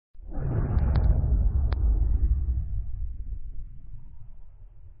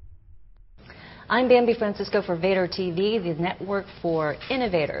I'm Bambi Francisco for Vader TV, the network for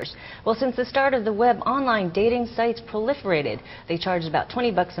innovators. Well, since the start of the web, online dating sites proliferated. They charge about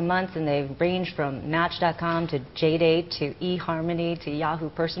 $20 a month, and they've ranged from Match.com to JDate to eHarmony to Yahoo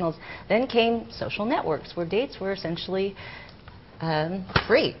Personals. Then came social networks, where dates were essentially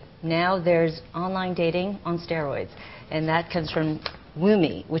free. Now there's online dating on steroids, and that comes from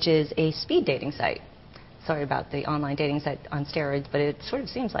Woome, which is a speed dating site. Sorry about the online dating site on steroids, but it sort of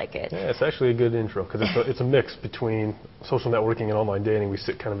seems like it. Yeah, it's actually a good intro, because it's a mix between social networking and online dating. We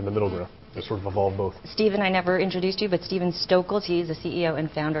sit kind of in the middle ground. They sort of evolve both. Stephen, I never introduced you, but Stephen Stokols, he's the CEO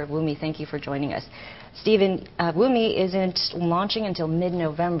and founder of Woome. Thank you for joining us. Stephen, Woome isn't launching until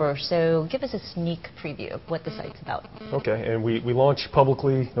mid-November, so give us a sneak preview of what the site's about. Okay, and we launch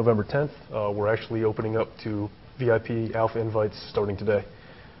publicly November 10th. We're actually opening up to VIP alpha invites starting today.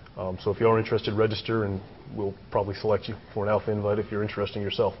 So if you are interested, register, and we'll probably select you for an alpha invite if you're interested in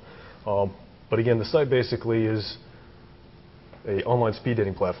yourself. But again, the site basically is an online speed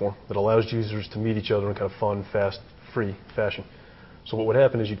dating platform that allows users to meet each other in kind of fun, fast, free fashion. So what would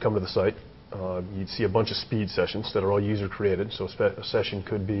happen is you'd come to the site, you'd see a bunch of speed sessions that are all user created. So a session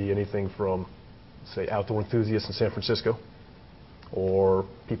could be anything from, say, outdoor enthusiasts in San Francisco, or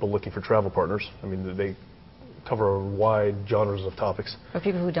people looking for travel partners. I mean, they cover a wide genres of topics. For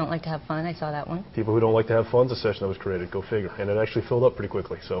people who don't like to have fun, I saw that one. People who don't like to have fun, is a session that was created, go figure. And it actually filled up pretty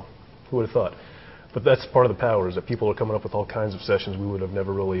quickly, so who would have thought? But that's part of the power, is that people are coming up with all kinds of sessions we would have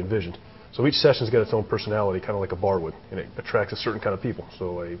never really envisioned. So each session's got its own personality, kind of like a bar would, and it attracts a certain kind of people.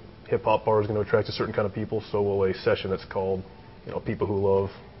 So a hip-hop bar is going to attract a certain kind of people, so will a session that's called, people who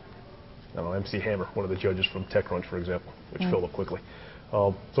love, I don't know, MC Hammer, one of the judges from TechCrunch, for example, which filled up quickly.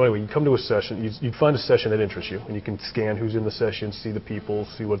 So anyway, you come to a session, you'd find a session that interests you, and you can scan who's in the session, see the people,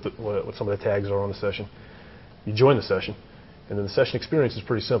 see what some of the tags are on the session. You join the session, and then the session experience is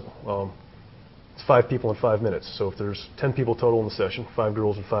pretty simple. It's 5 people in 5 minutes. So if there's 10 people total in the session, 5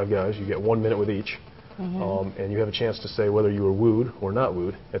 girls and 5 guys, you get 1 minute with each. And you have a chance to say whether you were wooed or not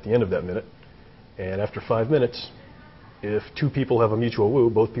wooed at the end of that minute. And after 5 minutes, if 2 people have a mutual woo,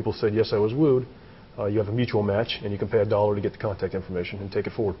 both people said, yes, I was wooed, you have a mutual match, and you can pay $1 to get the contact information and take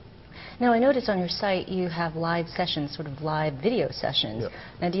it forward. Now, I noticed on your site you have live sessions, sort of live video sessions. Yep.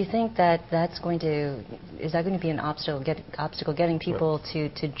 Now, do you think that is that going to be an obstacle getting people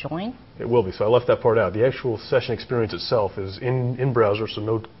to join? It will be. So I left that part out. The actual session experience itself is in browser, so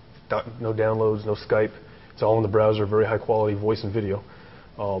no downloads, no Skype. It's all in the browser, very high quality voice and video.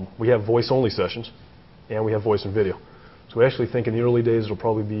 We have voice only sessions, and we have voice and video. So we actually think in the early days it'll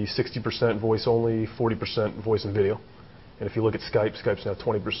probably be 60% voice only, 40% voice and video. And if you look at Skype, Skype's now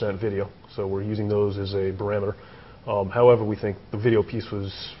 20% video. So we're using those as a barometer. However, we think the video piece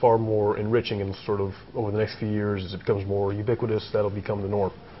was far more enriching, and sort of over the next few years, as it becomes more ubiquitous, that'll become the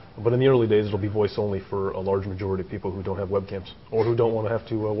norm. But in the early days, it'll be voice only for a large majority of people who don't have webcams, or who don't want to have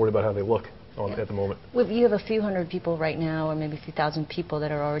to worry about how they look at the moment. Well, you have a few hundred people right now, or maybe a few thousand people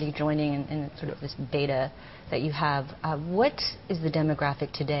that are already joining in sort of this beta that you have. What is the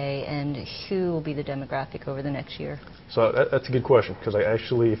demographic today, and who will be the demographic over the next year? So that's a good question, because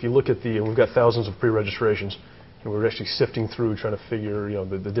if you look at we've got thousands of pre-registrations, and we're actually sifting through trying to figure,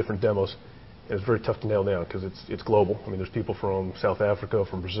 the different demos. And it's very tough to nail down, because it's global. I mean, there's people from South Africa,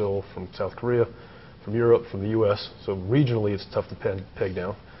 from Brazil, from South Korea, from Europe, from the U.S. So regionally, it's tough to peg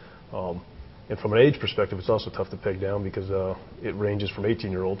down. And from an age perspective, it's also tough to peg down, because it ranges from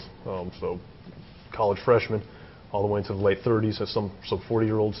 18-year-olds, so college freshmen, all the way into the late 30s, and some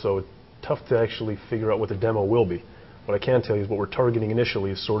 40-year-olds. So it's tough to actually figure out what the demo will be. What I can tell you is what we're targeting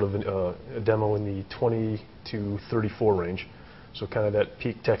initially is sort of a demo in the 20 to 34 range. So kind of that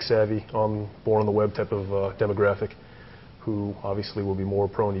peak tech savvy, born on the web type of demographic, who obviously will be more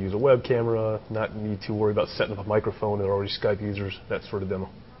prone to use a web camera, not need to worry about setting up a microphone. They're already Skype users, that sort of demo.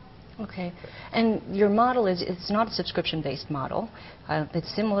 Okay. And your model it's not a subscription-based model.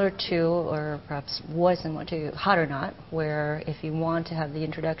 It's similar to, or perhaps was similar to, Hot or Not, where if you want to have the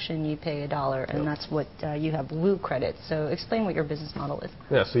introduction, you pay $1, and that's what you have Woo credits. So explain what your business model is.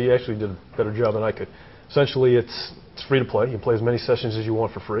 Yeah, so you actually did a better job than I could. Essentially, it's free to play. You can play as many sessions as you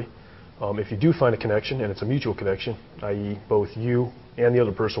want for free. If you do find a connection, and it's a mutual connection, i.e. both you and the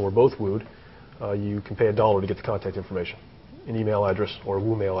other person were both wooed, you can pay $1 to get the contact information, an email address or a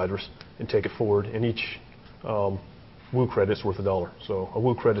Woo mail address, and take it forward. And each Woo credit's worth $1. So a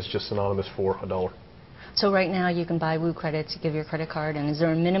Woo credit's just synonymous for $1. So right now you can buy Woo credits, you give your credit card, and is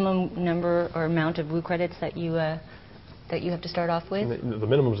there a minimum number or amount of Woo credits that you have to start off with? The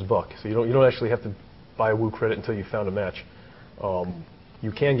minimum is $1. So you don't actually have to buy a Woo credit until you found a match.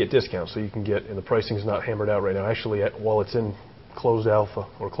 You can get discounts, so you can get, and the pricing is not hammered out right now. Actually, while it's in closed alpha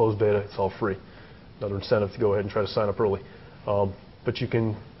or closed beta, it's all free. another incentive to go ahead and try to sign up early. But you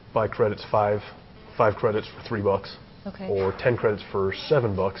can buy credits, five credits for $3, okay, or 10 credits for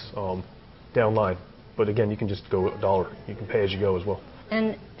 $7 down line. But again, you can just go $1. You can pay as you go as well.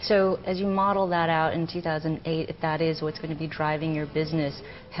 And so as you model that out in 2008, if that is what's going to be driving your business,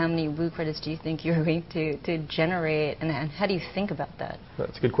 how many Woo credits do you think you're going to generate, and how do you think about that?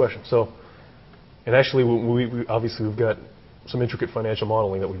 That's a good question. So, and actually, we obviously we've got some intricate financial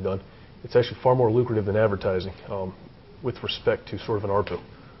modeling that we've done. It's actually far more lucrative than advertising with respect to sort of an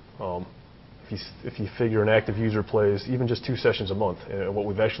ARPU. If you figure an active user plays even just 2 sessions a month, and what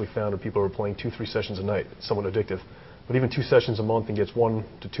we've actually found are people are playing 2-3 sessions a night. It's somewhat addictive. But even 2 sessions a month and gets 1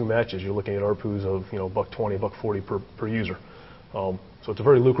 to 2 matches, you're looking at ARPUs of $1.20, $1.40 per user. So it's a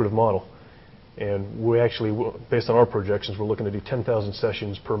very lucrative model. And we actually, based on our projections, we're looking to do 10,000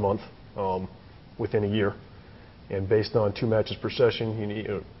 sessions per month within a year. And based on 2 matches per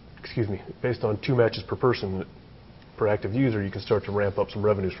session, based on 2 matches per person per active user, you can start to ramp up some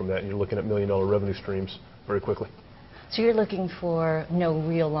revenues from that, and you're looking at $1 million revenue streams very quickly. So you're looking for no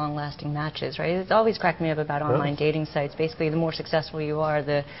real long-lasting matches, right? It's always cracked me up about online dating sites. Basically, the more successful you are,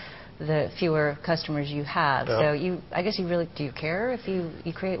 the fewer customers you have. So I guess you really do care if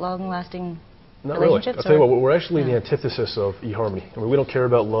you create long-lasting relationships? Not really. I'll tell you what, we're actually the antithesis of eHarmony. I mean, we don't care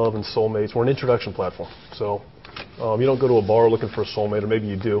about love and soulmates. We're an introduction platform. So you don't go to a bar looking for a soulmate, or maybe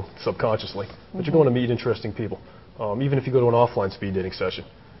you do subconsciously, but you're going to meet interesting people. Even if you go to an offline speed dating session,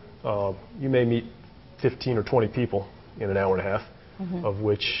 you may meet 15 or 20 people in an hour and a half, of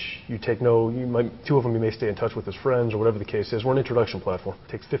which you take 2 of them you may stay in touch with as friends or whatever the case is. We're an introduction platform.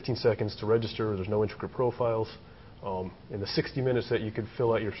 It takes 15 seconds to register. There's no intricate profiles. In the 60 minutes that you could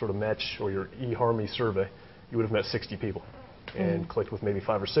fill out your sort of match or your eHarmony survey, you would have met 60 people and clicked with maybe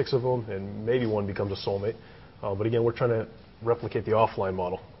 5 or 6 of them, and maybe one becomes a soulmate. But again, we're trying to replicate the offline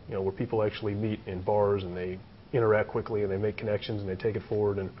model, where people actually meet in bars and they interact quickly and they make connections and they take it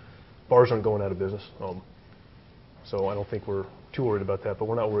forward, and bars aren't going out of business. So I don't think we're too worried about that, but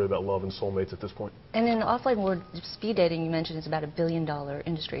we're not worried about love and soulmates at this point. And in offline world, speed dating, you mentioned, is about $1 billion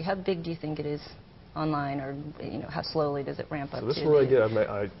industry. How big do you think it is online, or how slowly does it ramp up? So this is where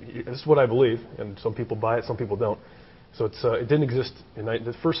this is what I believe, and some people buy it, some people don't. So it didn't exist.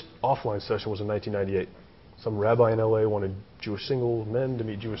 The first offline session was in 1998. Some rabbi in LA wanted Jewish single men to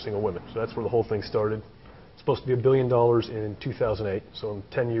meet Jewish single women. So that's where the whole thing started. It's supposed to be $1 billion in 2008, so in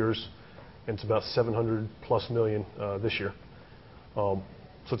 10 years, and it's about 700+ million this year. So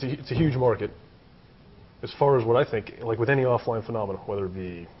it's a huge market. As far as what I think, like with any offline phenomenon, whether it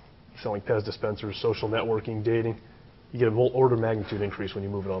be selling Pez dispensers, social networking, dating, you get a whole order of magnitude increase when you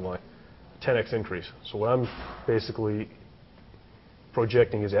move it online, 10x increase. So what I'm basically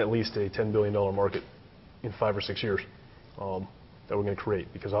projecting is at least a $10 billion market in 5 or 6 years that we're going to create,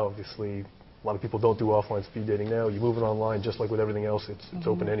 because obviously a lot of people don't do offline speed dating now. You move it online, just like with everything else, it's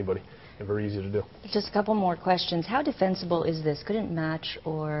open to anybody and very easy to do. Just a couple more questions. How defensible is this? Couldn't Match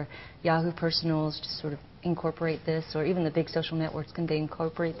or Yahoo Personals just sort of incorporate this, or even the big social networks, can they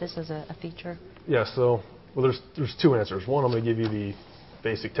incorporate this as a feature? Yeah, so there's 2 answers. One, I'm going to give you the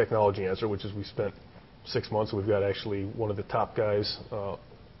basic technology answer, which is we spent 6 months, and we've got actually one of the top guys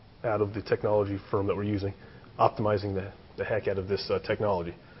out of the technology firm that we're using optimizing the heck out of this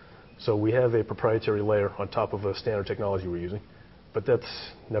technology. So we have a proprietary layer on top of a standard technology we're using, but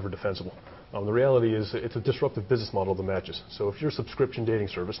that's never defensible. The reality is it's a disruptive business model to matches. So if you're a subscription dating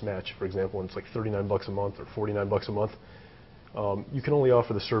service, Match, for example, and it's like $39 a month or $49 a month, you can only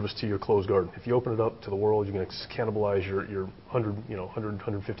offer the service to your closed garden. If you open it up to the world, you're going to cannibalize your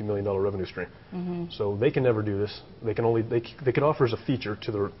 $150 million revenue stream. So they can never do this. They can offer as a feature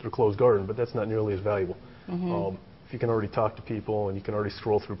to their closed garden, but that's not nearly as valuable. If you can already talk to people and you can already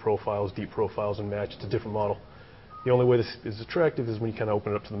scroll through profiles, deep profiles, and Match, it's a different model. The only way this is attractive is when you kind of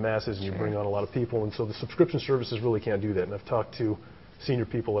open it up to the masses and you bring on a lot of people, and so the subscription services really can't do that. And I've talked to senior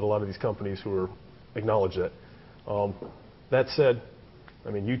people at a lot of these companies who acknowledge that. That said,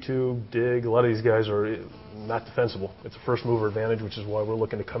 I mean, YouTube, Dig, a lot of these guys are not defensible. It's a first mover advantage, which is why we're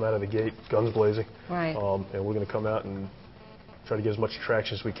looking to come out of the gate guns blazing. Right. And we're going to come out and try to get as much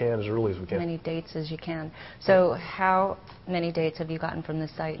traction as we can, as early as we can. As many dates as you can. So how many dates have you gotten from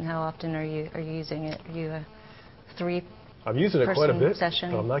this site, and how often are you using it? Are you a 3-person I'm using it quite a bit.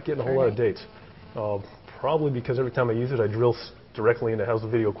 Session? I'm not getting a whole lot of dates. Probably because every time I use it, I drill directly into how's the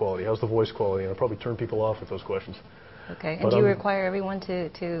video quality, how's the voice quality, and I probably turn people off with those questions. Okay. And do you require everyone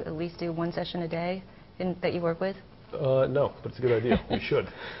to at least do 1 session a day that you work with? No, but it's a good idea. We should.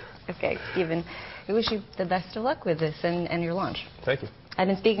 Okay, Stephen, we wish you the best of luck with this and your launch. Thank you. I've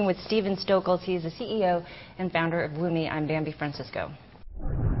been speaking with Stephen Stokols. He is the CEO and founder of Woome. I'm Bambi Francisco.